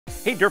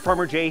Hey, Dirt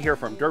Farmer Jay here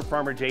from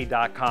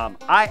dirtfarmerjay.com.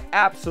 I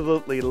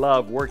absolutely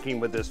love working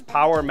with this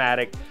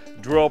PowerMatic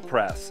drill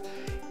press.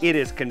 It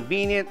is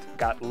convenient,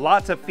 got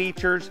lots of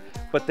features,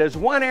 but there's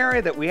one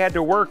area that we had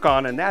to work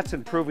on, and that's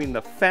improving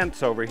the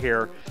fence over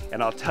here,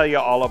 and I'll tell you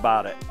all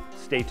about it.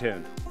 Stay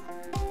tuned.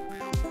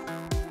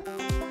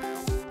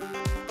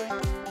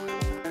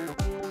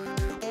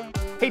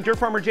 Hey, Dirt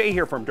Farmer Jay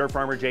here from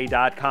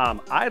dirtfarmerjay.com.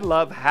 I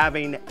love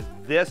having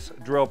this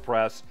drill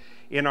press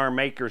in our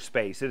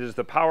makerspace. It is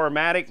the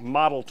PowerMatic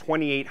Model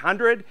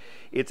 2800.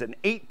 It's an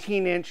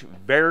 18-inch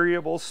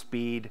variable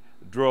speed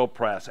drill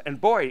press.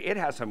 And boy, it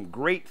has some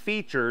great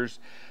features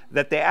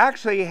that they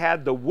actually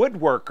had the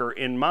woodworker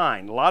in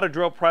mind. A lot of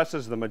drill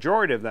presses, the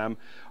majority of them,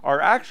 are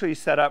actually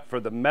set up for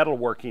the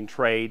metalworking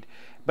trade,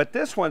 but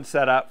this one's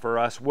set up for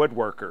us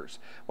woodworkers.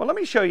 Well, let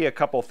me show you a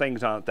couple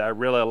things on it that I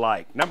really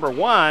like. Number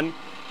one,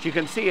 as you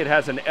can see, it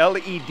has an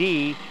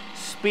LED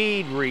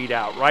speed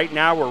readout. Right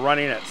now we're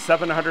running at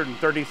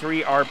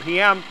 733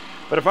 RPM,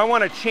 but if I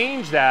want to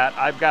change that,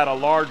 I've got a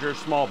larger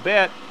small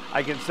bit.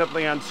 I can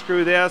simply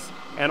unscrew this,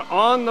 and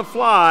on the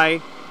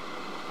fly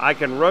I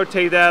can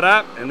rotate that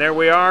up, and there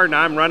we are.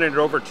 Now I'm running at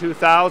over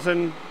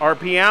 2,000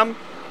 RPM.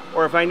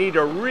 Or if I need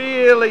to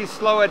really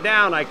slow it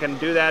down, I can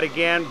do that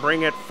again,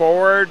 bring it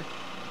forward,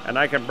 and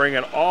I can bring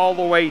it all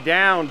the way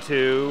down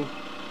to,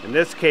 in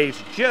this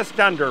case, just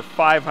under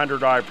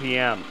 500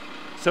 RPM.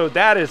 So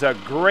that is a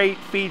great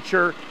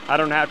feature. I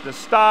don't have to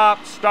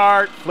stop,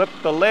 start, flip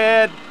the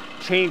lid,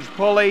 change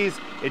pulleys.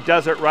 It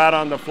does it right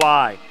on the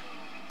fly.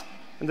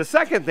 And the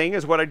second thing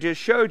is what I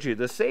just showed you.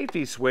 The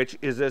safety switch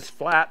is this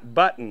flat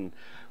button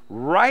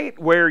right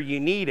where you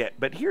need it.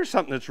 But here's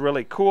something that's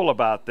really cool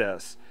about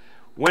this.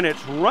 When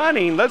it's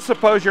running, let's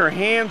suppose your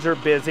hands are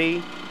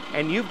busy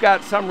and you've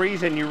got some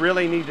reason you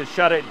really need to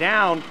shut it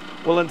down.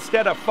 Well,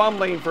 instead of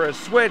fumbling for a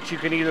switch, you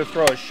can either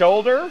throw a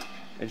shoulder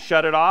and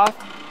shut it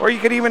off, or you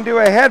could even do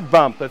a head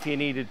bump if you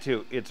needed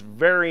to. It's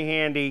very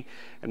handy,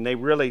 and they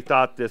really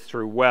thought this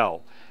through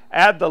well.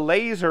 Add the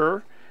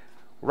laser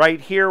right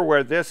here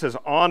where this is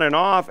on and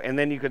off, and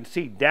then you can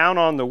see down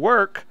on the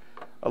work,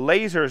 a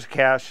laser's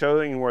cast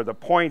showing where the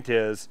point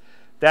is.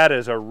 That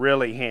is a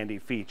really handy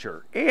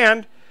feature.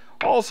 And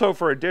also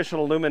for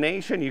additional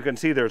illumination, you can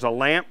see there's a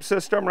lamp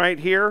system right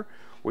here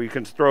where you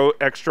can throw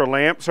extra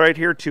lamps right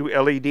here, 2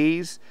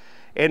 LEDs.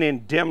 And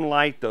in dim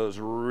light, those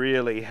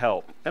really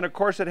help. And of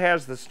course, it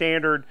has the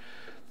standard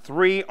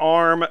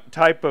 3-arm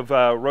type of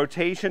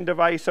rotation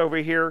device over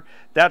here.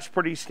 That's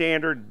pretty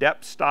standard,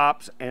 depth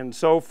stops, and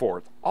so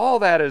forth. All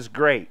that is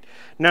great.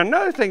 Now,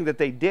 another thing that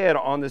they did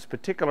on this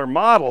particular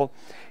model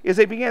is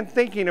they began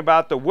thinking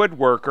about the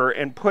woodworker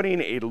and putting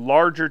a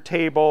larger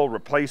table,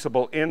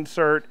 replaceable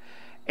insert,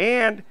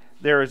 and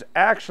there is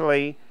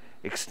actually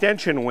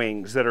extension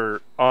wings that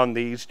are on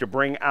these to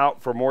bring out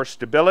for more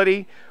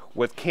stability,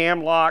 with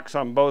cam locks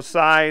on both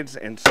sides,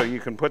 and so you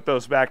can put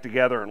those back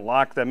together and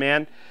lock them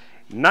in.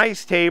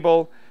 Nice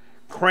table.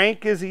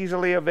 Crank is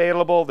easily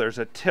available. There's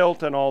a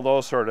tilt and all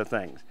those sort of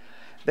things.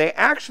 They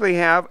actually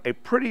have a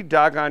pretty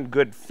doggone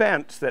good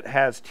fence that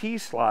has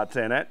T-slots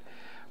in it,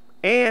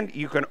 and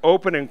you can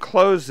open and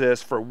close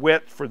this for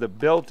width for the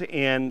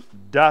built-in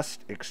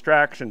dust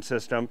extraction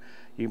system.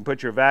 You can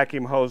put your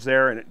vacuum hose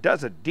there, and it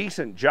does a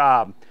decent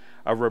job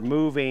of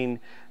removing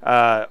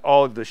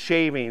all of the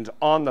shavings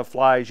on the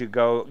fly as you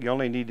go. You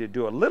only need to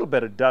do a little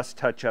bit of dust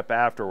touch-up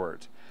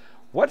afterwards.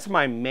 What's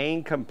my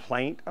main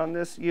complaint on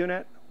this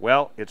unit?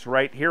 Well, it's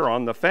right here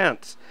on the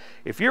fence.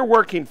 If you're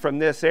working from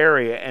this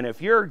area, and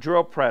if your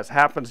drill press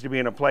happens to be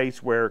in a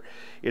place where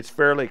it's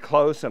fairly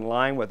close in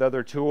line with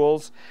other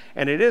tools,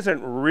 and it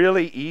isn't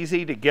really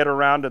easy to get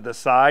around to the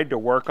side to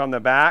work on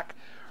the back,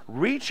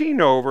 reaching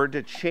over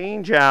to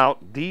change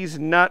out these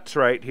nuts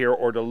right here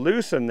or to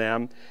loosen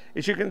them,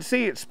 as you can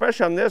see,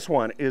 especially on this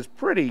one, is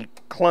pretty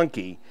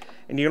clunky,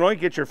 and you can only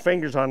get your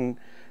fingers on,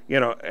 you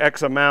know,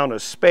 X amount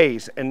of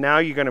space. And now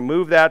you're going to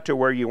move that to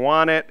where you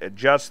want it,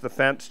 adjust the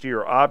fence to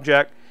your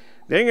object,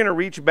 then you're going to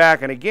reach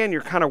back, and again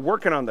you're kind of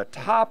working on the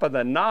top of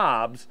the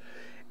knobs,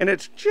 and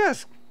it's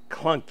just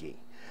clunky.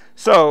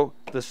 So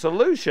the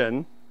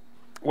solution,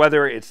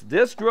 whether it's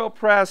this drill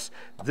press,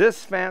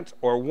 this fence,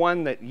 or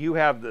one that you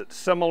have that's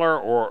similar,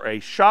 or a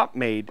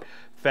shop-made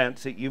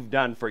fence that you've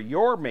done for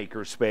your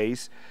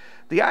makerspace,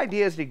 the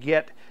idea is to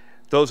get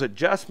those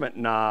adjustment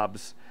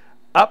knobs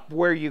up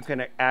where you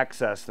can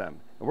access them.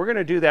 And we're going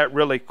to do that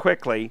really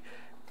quickly.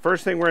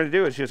 First thing we're going to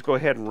do is just go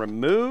ahead and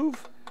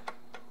remove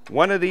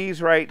one of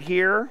these right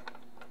here.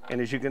 And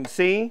as you can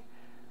see,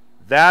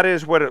 that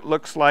is what it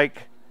looks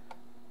like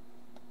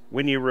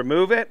when you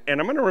remove it. And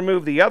I'm going to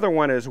remove the other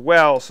one as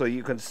well so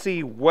you can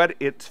see what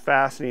it's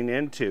fastening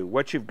into.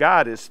 What you've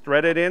got is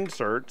threaded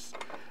inserts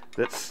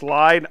that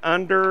slide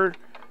under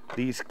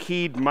these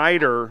keyed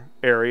miter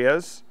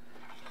areas,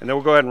 and then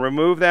we'll go ahead and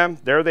remove them.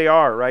 There they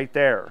are right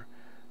there.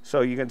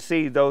 So you can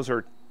see those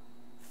are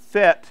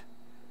fit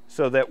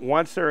so that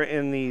once they're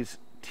in these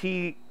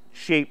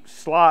T-shaped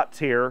slots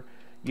here,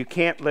 you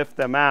can't lift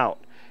them out.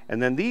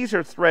 And then these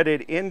are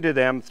threaded into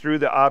them through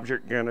the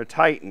object you're going to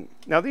tighten.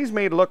 Now these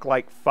may look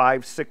like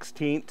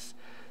 5/16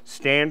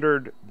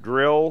 standard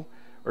drill,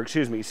 or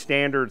excuse me,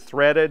 standard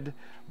threaded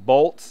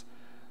bolts.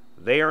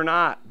 They are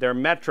not, they're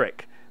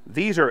metric.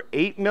 These are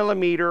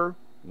 8mm,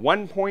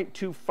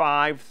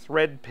 1.25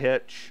 thread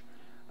pitch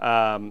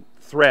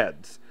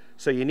threads.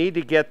 So you need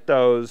to get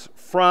those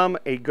from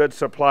a good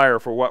supplier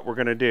for what we're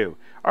going to do.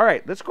 All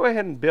right, let's go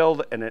ahead and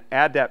build an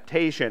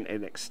adaptation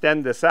and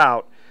extend this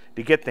out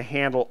to get the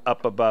handle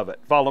up above it.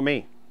 Follow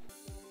me.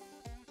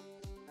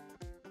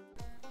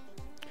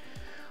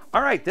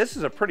 All right, this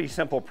is a pretty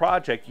simple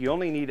project. You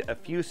only need a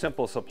few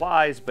simple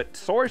supplies, but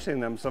sourcing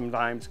them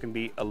sometimes can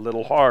be a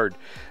little hard.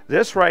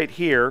 This right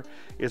here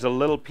is a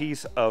little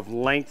piece of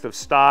length of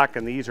stock,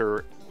 and these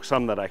are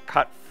some that I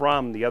cut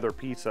from the other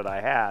piece that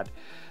I had.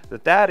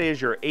 That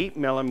is your 8mm,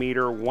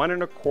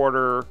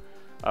 1.25,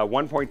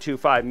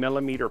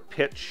 1.25mm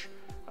pitch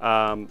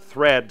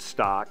thread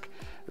stock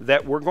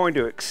that we're going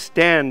to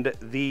extend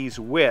these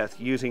with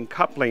using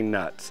coupling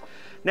nuts.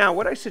 Now,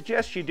 what I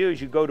suggest you do is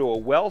you go to a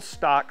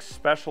well-stocked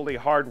specialty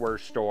hardware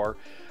store.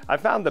 I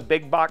found the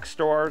big box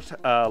stores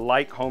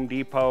like Home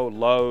Depot,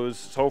 Lowe's,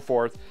 so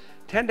forth,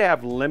 tend to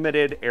have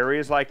limited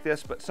areas like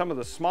this, but some of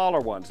the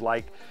smaller ones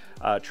like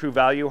True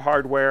Value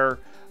Hardware,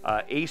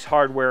 Ace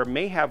Hardware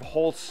may have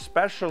whole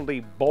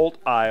specialty bolt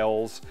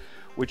aisles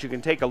which you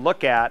can take a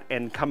look at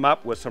and come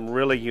up with some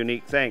really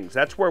unique things.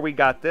 That's where we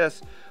got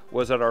this,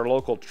 was at our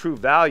local True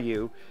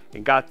Value,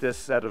 and got this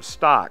set of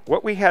stock.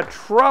 What we had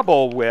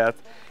trouble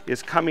with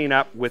is coming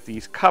up with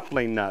these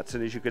coupling nuts,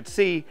 and as you can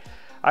see,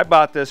 I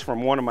bought this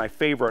from one of my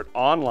favorite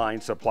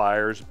online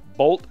suppliers,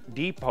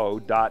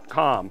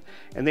 boltdepot.com,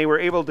 and they were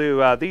able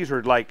to, these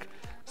were like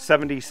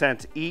 70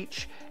 cents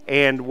each,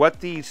 and what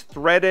these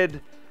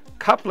threaded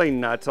coupling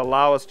nuts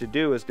allow us to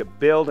do is to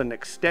build an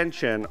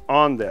extension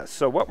on this.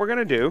 So what we're going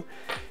to do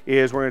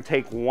is we're going to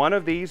take one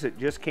of these that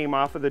just came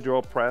off of the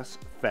drill press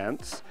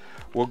fence.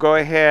 We'll go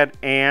ahead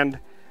and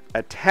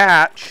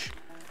attach,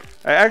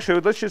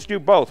 actually let's just do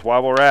both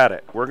while we're at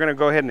it. We're going to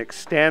go ahead and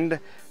extend,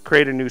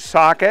 create a new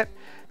socket.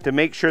 To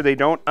make sure they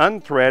don't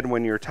unthread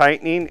when you're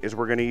tightening is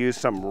we're going to use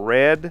some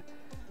red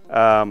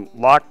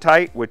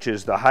Loctite, which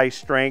is the high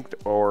strength,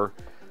 or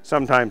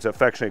sometimes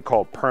affectionately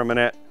called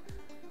permanent.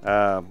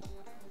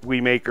 We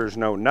makers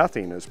know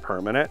nothing is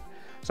permanent.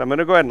 So I'm going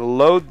to go ahead and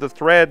load the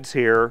threads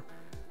here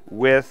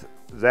with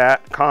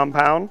that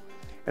compound,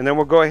 and then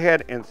we'll go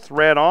ahead and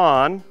thread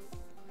on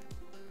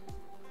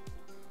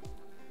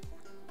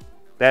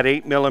that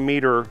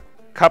 8mm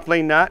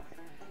coupling nut,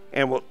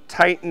 and we'll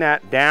tighten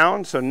that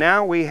down. So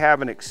now we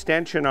have an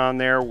extension on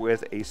there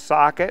with a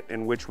socket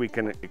in which we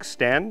can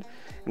extend.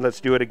 And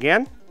let's do it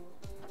again.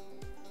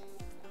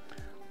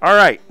 All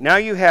right, now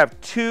you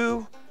have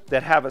two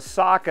that have a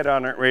socket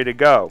on it ready to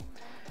go.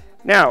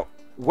 Now,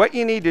 what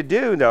you need to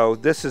do though,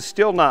 this is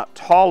still not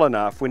tall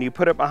enough. When you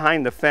put it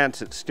behind the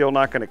fence, it's still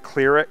not going to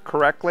clear it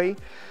correctly.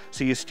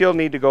 So you still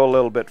need to go a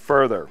little bit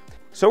further.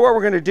 So what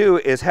we're going to do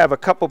is have a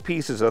couple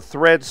pieces of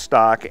thread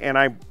stock, and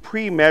I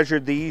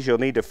pre-measured these. You'll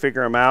need to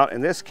figure them out.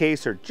 In this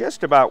case, they're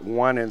just about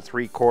 1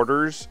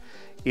 3/4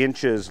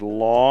 inches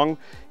long.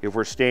 If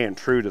we're staying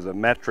true to the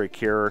metric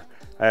here,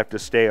 I have to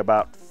stay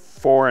about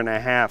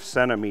 4.5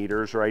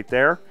 centimeters right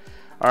there.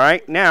 All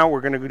right, now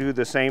we're going to do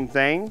the same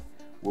thing.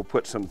 We'll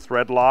put some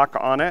thread lock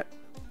on it.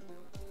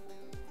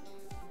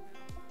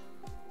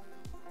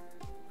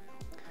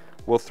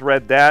 We'll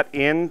thread that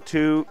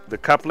into the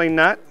coupling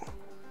nut.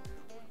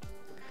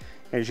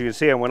 As you can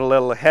see, I went a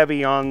little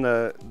heavy on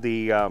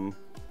the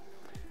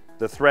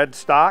thread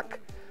stock.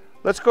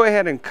 Let's go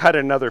ahead and cut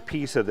another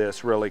piece of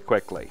this really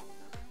quickly.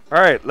 All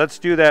right, let's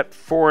do that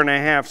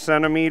 4.5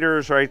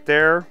 centimeters right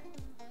there.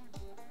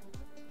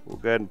 We'll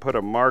go ahead and put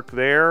a mark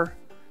there.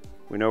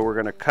 We know we're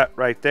going to cut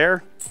right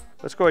there.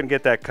 Let's go ahead and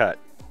get that cut.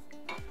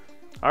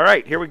 All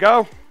right, here we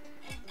go.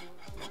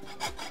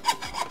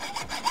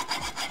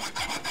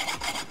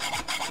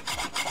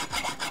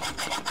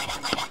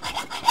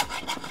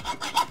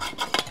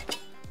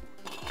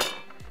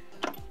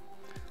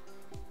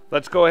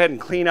 Let's go ahead and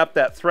clean up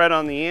that thread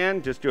on the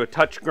end. Just do a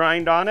touch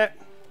grind on it.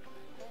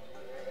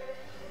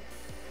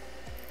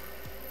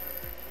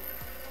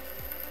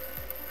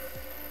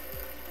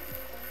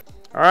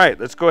 All right,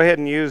 let's go ahead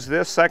and use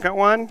this second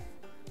one.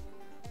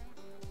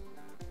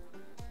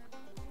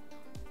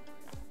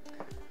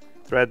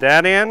 Thread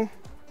that in.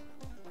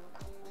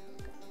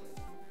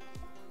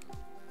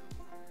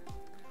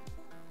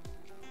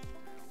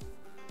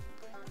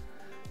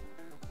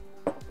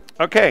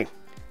 Okay.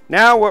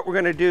 Now what we're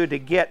going to do to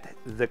get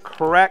the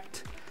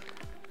correct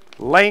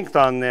length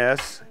on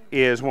this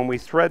is when we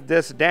thread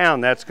this down,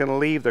 that's going to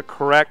leave the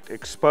correct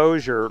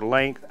exposure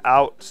length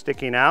out,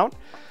 sticking out.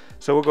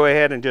 So we'll go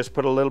ahead and just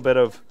put a little bit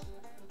of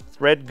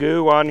thread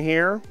goo on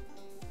here.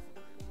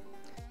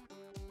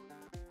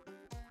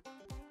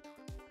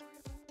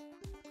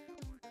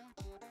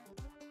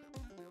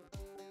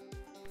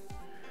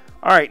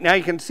 All right, now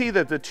you can see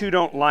that the two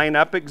don't line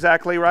up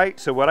exactly right.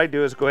 So what I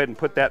do is go ahead and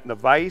put that in the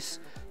vise.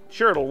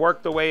 Sure, it'll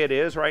work the way it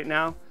is right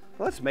now.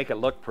 Let's make it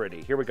look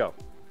pretty. Here we go.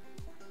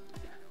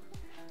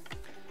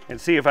 And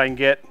see if I can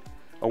get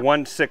a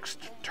 1/6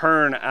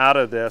 turn out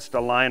of this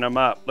to line them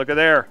up. Look at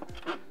there.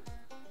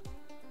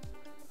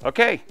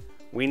 Okay,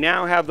 we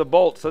now have the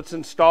bolts. Let's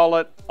install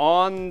it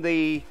on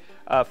the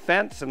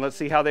fence and let's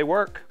see how they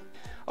work.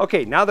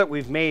 Okay, now that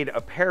we've made a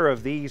pair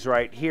of these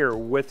right here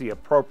with the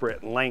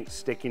appropriate length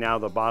sticking out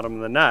of the bottom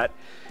of the nut,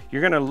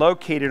 you're going to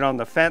locate it on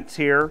the fence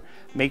here,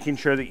 making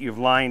sure that you've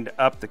lined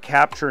up the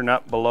capture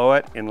nut below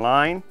it in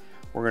line.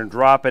 We're going to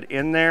drop it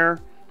in there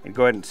and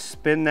go ahead and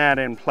spin that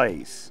in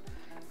place.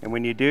 And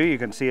when you do, you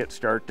can see it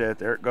start to,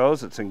 there it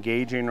goes, it's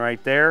engaging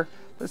right there.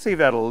 Let's leave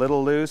that a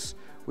little loose.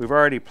 We've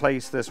already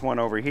placed this one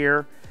over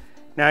here.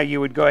 Now you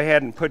would go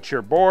ahead and put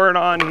your board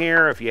on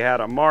here. If you had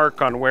a mark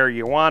on where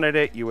you wanted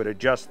it, you would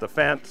adjust the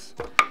fence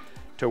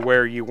to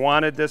where you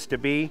wanted this to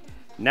be.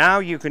 Now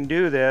you can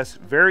do this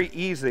very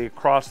easily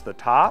across the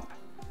top,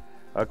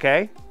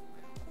 okay?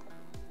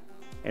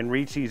 And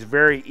reach these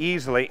very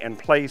easily and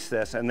place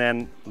this and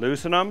then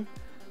loosen them.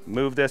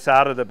 Move this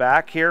out of the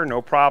back here,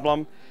 no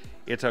problem.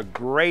 It's a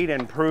great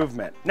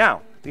improvement.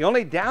 Now, the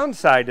only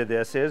downside to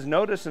this is,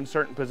 notice in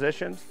certain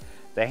positions,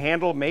 the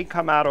handle may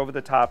come out over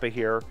the top of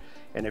here,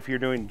 and if you're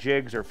doing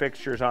jigs or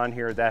fixtures on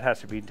here, that has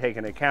to be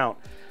taken into account.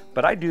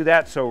 But I do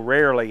that so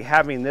rarely.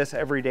 Having this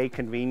everyday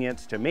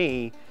convenience to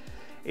me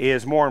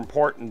is more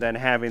important than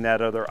having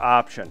that other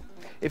option.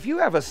 If you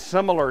have a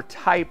similar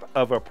type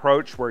of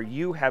approach where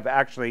you have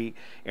actually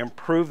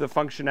improved the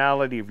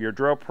functionality of your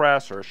drill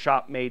press or a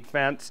shop-made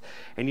fence,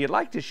 and you'd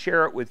like to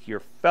share it with your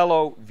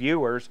fellow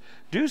viewers,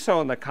 do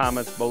so in the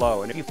comments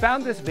below. And if you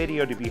found this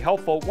video to be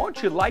helpful,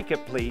 won't you like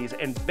it please?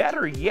 And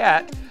better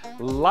yet,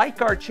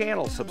 like our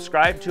channel,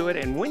 subscribe to it,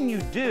 and when you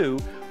do,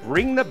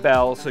 ring the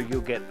bell so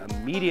you'll get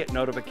immediate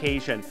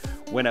notification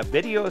when a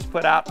video is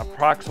put out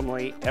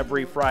approximately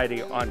every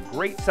Friday on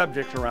great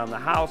subjects around the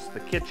house, the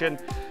kitchen,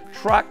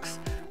 trucks,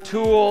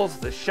 tools,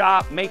 the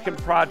shop, making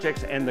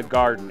projects, and the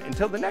garden.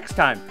 Until the next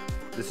time,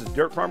 this is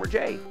Dirt Farmer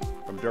Jay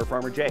from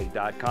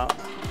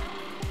dirtfarmerjay.com.